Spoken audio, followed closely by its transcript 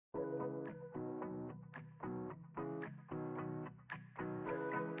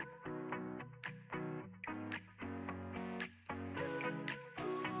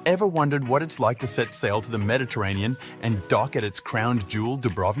Ever wondered what it's like to set sail to the Mediterranean and dock at its crowned jewel,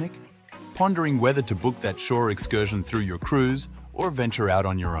 Dubrovnik? Pondering whether to book that shore excursion through your cruise or venture out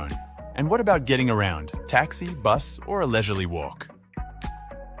on your own? And what about getting around? Taxi, bus, or a leisurely walk?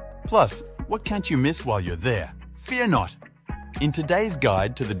 Plus, what can't you miss while you're there? Fear not! In today's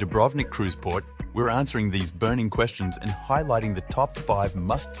guide to the Dubrovnik cruise port, we're answering these burning questions and highlighting the top 5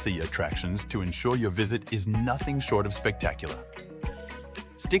 must-see attractions to ensure your visit is nothing short of spectacular.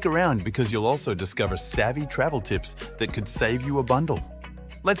 Stick around because you'll also discover savvy travel tips that could save you a bundle.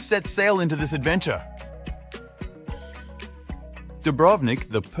 Let's set sail into this adventure! Dubrovnik,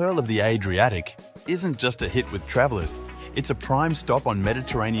 the Pearl of the Adriatic, isn't just a hit with travelers. It's a prime stop on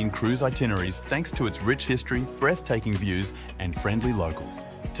Mediterranean cruise itineraries thanks to its rich history, breathtaking views, and friendly locals.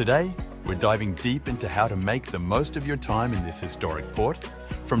 Today, we're diving deep into how to make the most of your time in this historic port,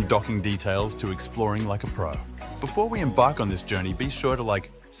 from docking details to exploring like a pro. Before we embark on this journey, be sure to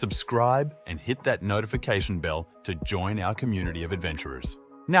subscribe, and hit that notification bell to join our community of adventurers.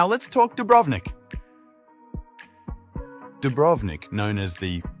 Now let's talk Dubrovnik. Dubrovnik, known as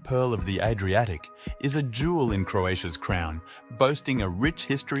the Pearl of the Adriatic, is a jewel in Croatia's crown, boasting a rich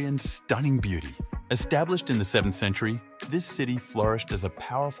history and stunning beauty. Established in the 7th century, this city flourished as a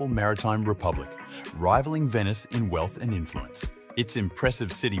powerful maritime republic, rivaling Venice in wealth and influence. Its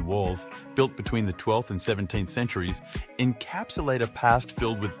impressive city walls, built between the 12th and 17th centuries, encapsulate a past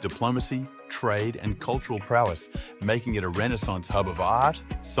filled with diplomacy, trade, and cultural prowess, making it a Renaissance hub of art,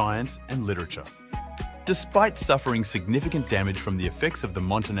 science, and literature. Despite suffering significant damage from the effects of the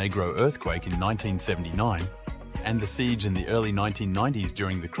Montenegro earthquake in 1979 and the siege in the early 1990s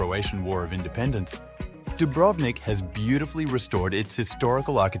during the Croatian War of Independence, Dubrovnik has beautifully restored its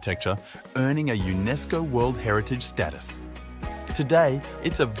historical architecture, earning a UNESCO World Heritage status. Today,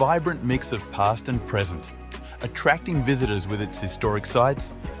 it's a vibrant mix of past and present, attracting visitors with its historic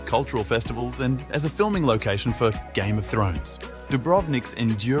sites, cultural festivals, and as a filming location for Game of Thrones. Dubrovnik's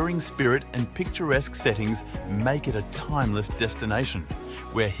enduring spirit and picturesque settings make it a timeless destination,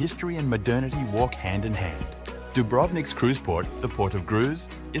 where history and modernity walk hand in hand. Dubrovnik's cruise port, the Port of Gruž,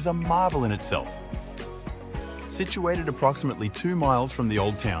 is a marvel in itself. Situated approximately 2 miles from the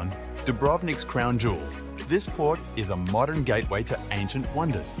Old Town, Dubrovnik's crown jewel, this port is a modern gateway to ancient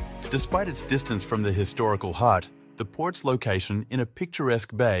wonders. Despite its distance from the historical heart, the port's location in a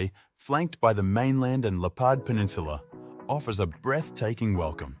picturesque bay flanked by the mainland and Lapad Peninsula offers a breathtaking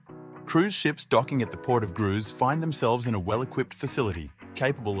welcome. Cruise ships docking at the Port of Gruž find themselves in a well-equipped facility,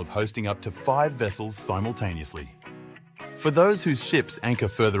 capable of hosting up to 5 vessels simultaneously. For those whose ships anchor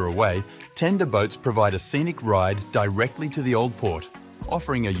further away, tender boats provide a scenic ride directly to the old port,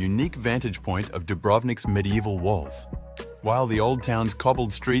 offering a unique vantage point of Dubrovnik's medieval walls. While the old town's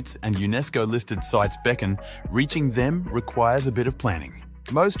cobbled streets and UNESCO-listed sites beckon, reaching them requires a bit of planning.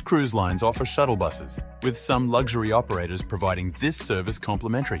 Most cruise lines offer shuttle buses, with some luxury operators providing this service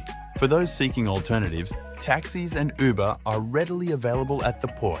complimentary. For those seeking alternatives, taxis and Uber are readily available at the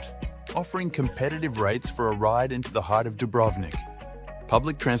port, offering competitive rates for a ride into the heart of Dubrovnik.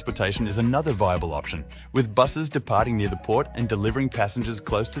 Public transportation is another viable option, with buses departing near the port and delivering passengers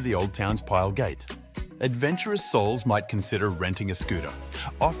close to the old town's pile gate. Adventurous souls might consider renting a scooter,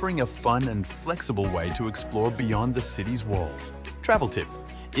 offering a fun and flexible way to explore beyond the city's walls. Travel tip: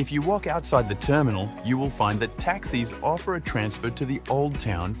 if you walk outside the terminal, you will find that taxis offer a transfer to the old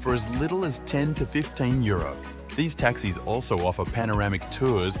town for as little as 10 to 15 euro. These taxis also offer panoramic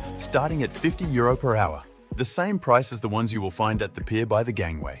tours starting at 50 euro per hour, the same price as the ones you will find at the pier by the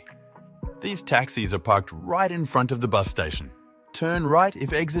gangway. These taxis are parked right in front of the bus station. Turn right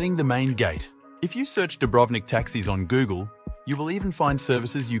if exiting the main gate. If you search Dubrovnik taxis on Google, you will even find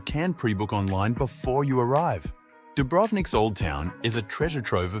services you can pre-book online before you arrive. Dubrovnik's Old Town is a treasure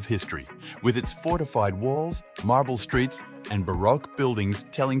trove of history, with its fortified walls, marble streets, and Baroque buildings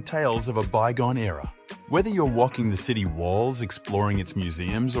telling tales of a bygone era. Whether you're walking the city walls, exploring its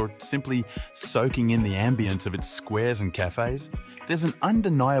museums, or simply soaking in the ambience of its squares and cafes, there's an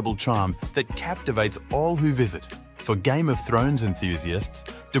undeniable charm that captivates all who visit. For Game of Thrones enthusiasts,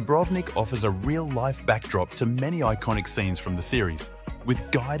 Dubrovnik offers a real-life backdrop to many iconic scenes from the series, with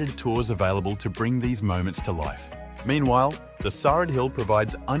guided tours available to bring these moments to life. Meanwhile, the Sarid Hill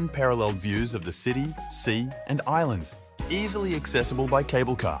provides unparalleled views of the city, sea, and islands, easily accessible by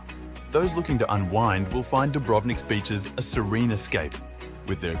cable car. Those looking to unwind will find Dubrovnik's beaches a serene escape,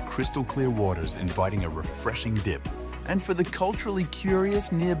 with their crystal-clear waters inviting a refreshing dip. And for the culturally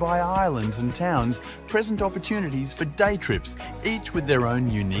curious nearby islands and towns, present opportunities for day trips, each with their own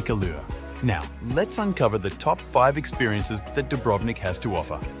unique allure. Now, let's uncover the top 5 experiences that Dubrovnik has to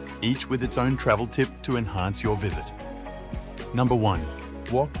offer, each with its own travel tip to enhance your visit. Number 1.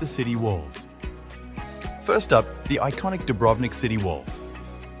 walk the city walls. First up, the iconic Dubrovnik city walls.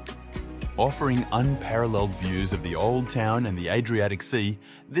 Offering unparalleled views of the Old Town and the Adriatic Sea,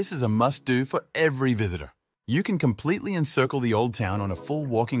 this is a must-do for every visitor. You can completely encircle the Old Town on a full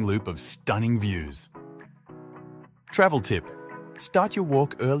walking loop of stunning views. Travel tip: start your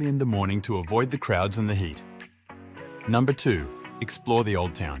walk early in the morning to avoid the crowds and the heat. Number 2. Explore the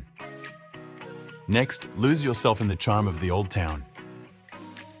Old Town. Next, lose yourself in the charm of the Old Town.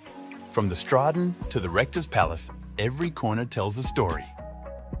 From the Straden to the Rector's Palace, every corner tells a story.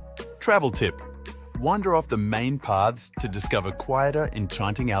 Travel tip: wander off the main paths to discover quieter,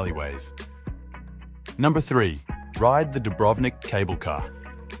 enchanting alleyways. Number 3. Ride the Dubrovnik cable car.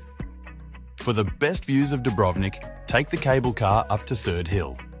 For the best views of Dubrovnik, take the cable car up to Serd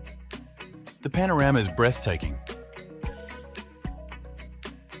Hill. The panorama is breathtaking.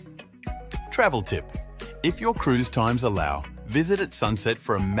 Travel tip: if your cruise times allow, visit at sunset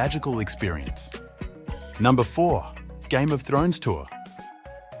for a magical experience. Number 4. Game of Thrones tour.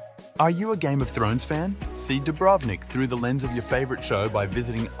 Are you a Game of Thrones fan? See Dubrovnik through the lens of your favorite show by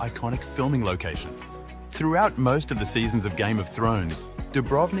visiting iconic filming locations. Throughout most of the seasons of Game of Thrones,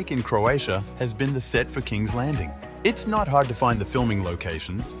 Dubrovnik in Croatia has been the set for King's Landing. It's not hard to find the filming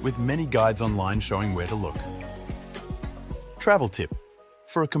locations, with many guides online showing where to look. Travel tip: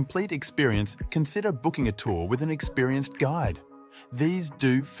 for a complete experience, consider booking a tour with an experienced guide. These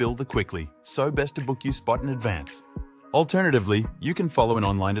do fill quickly, so best to book your spot in advance. Alternatively, you can follow an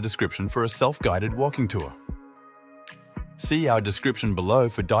online description for a self-guided walking tour. See our description below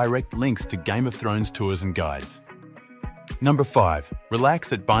for direct links to Game of Thrones tours and guides. Number 5.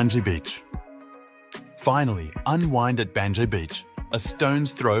 Relax at Banje Beach. Finally, unwind at Banje Beach, a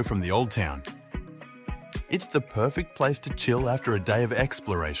stone's throw from the Old Town. It's the perfect place to chill after a day of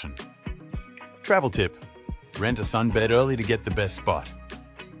exploration. Travel tip: rent a sunbed early to get the best spot.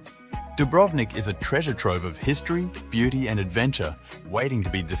 Dubrovnik is a treasure trove of history, beauty and adventure waiting to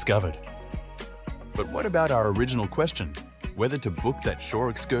be discovered. But what about our original question? Whether to book that shore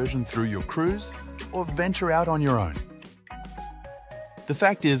excursion through your cruise or venture out on your own? The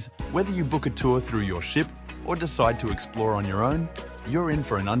fact is, whether you book a tour through your ship or decide to explore on your own, you're in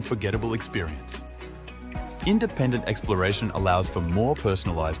for an unforgettable experience. Independent exploration allows for more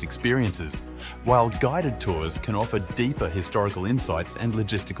personalized experiences, while guided tours can offer deeper historical insights and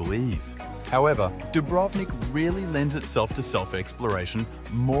logistical ease. However, Dubrovnik really lends itself to self-exploration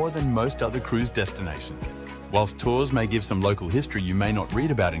more than most other cruise destinations. Whilst tours may give some local history you may not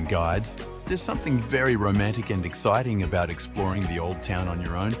read about in guides, there's something very romantic and exciting about exploring the Old Town on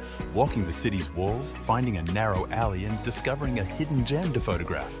your own, walking the city's walls, finding a narrow alley and discovering a hidden gem to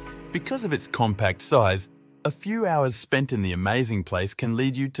photograph. Because of its compact size, a few hours spent in the amazing place can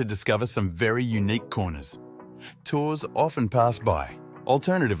lead you to discover some very unique corners. Tours often pass by.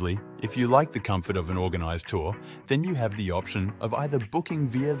 Alternatively, if you like the comfort of an organized tour, then you have the option of either booking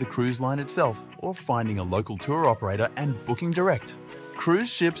via the cruise line itself or finding a local tour operator and booking direct.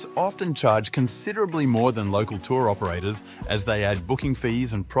 Cruise ships often charge considerably more than local tour operators as they add booking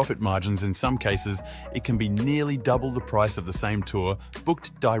fees and profit margins. In some cases, it can be nearly double the price of the same tour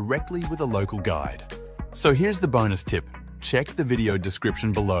booked directly with a local guide. So here's the bonus tip. Check the video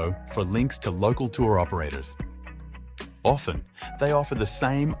description below for links to local tour operators. Often, they offer the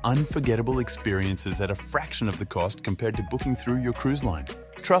same unforgettable experiences at a fraction of the cost compared to booking through your cruise line.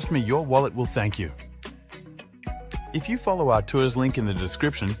 Trust me, your wallet will thank you. If you follow our tours link in the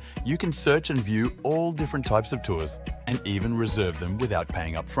description, you can search and view all different types of tours and even reserve them without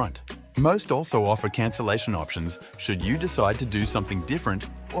paying up front. Most also offer cancellation options should you decide to do something different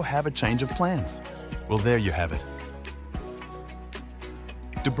or have a change of plans. Well, there you have it.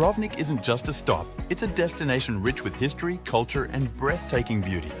 Dubrovnik isn't just a stop, it's a destination rich with history, culture and breathtaking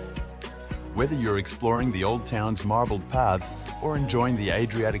beauty. Whether you're exploring the Old Town's marbled paths or enjoying the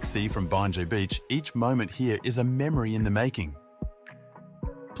Adriatic Sea from Banje Beach, each moment here is a memory in the making.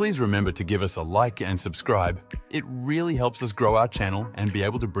 Please remember to give us a like and subscribe. It really helps us grow our channel and be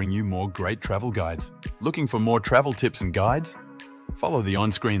able to bring you more great travel guides. Looking for more travel tips and guides? Follow the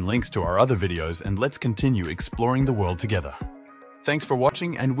on-screen links to our other videos and let's continue exploring the world together. Thanks for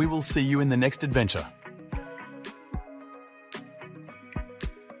watching and we will see you in the next adventure.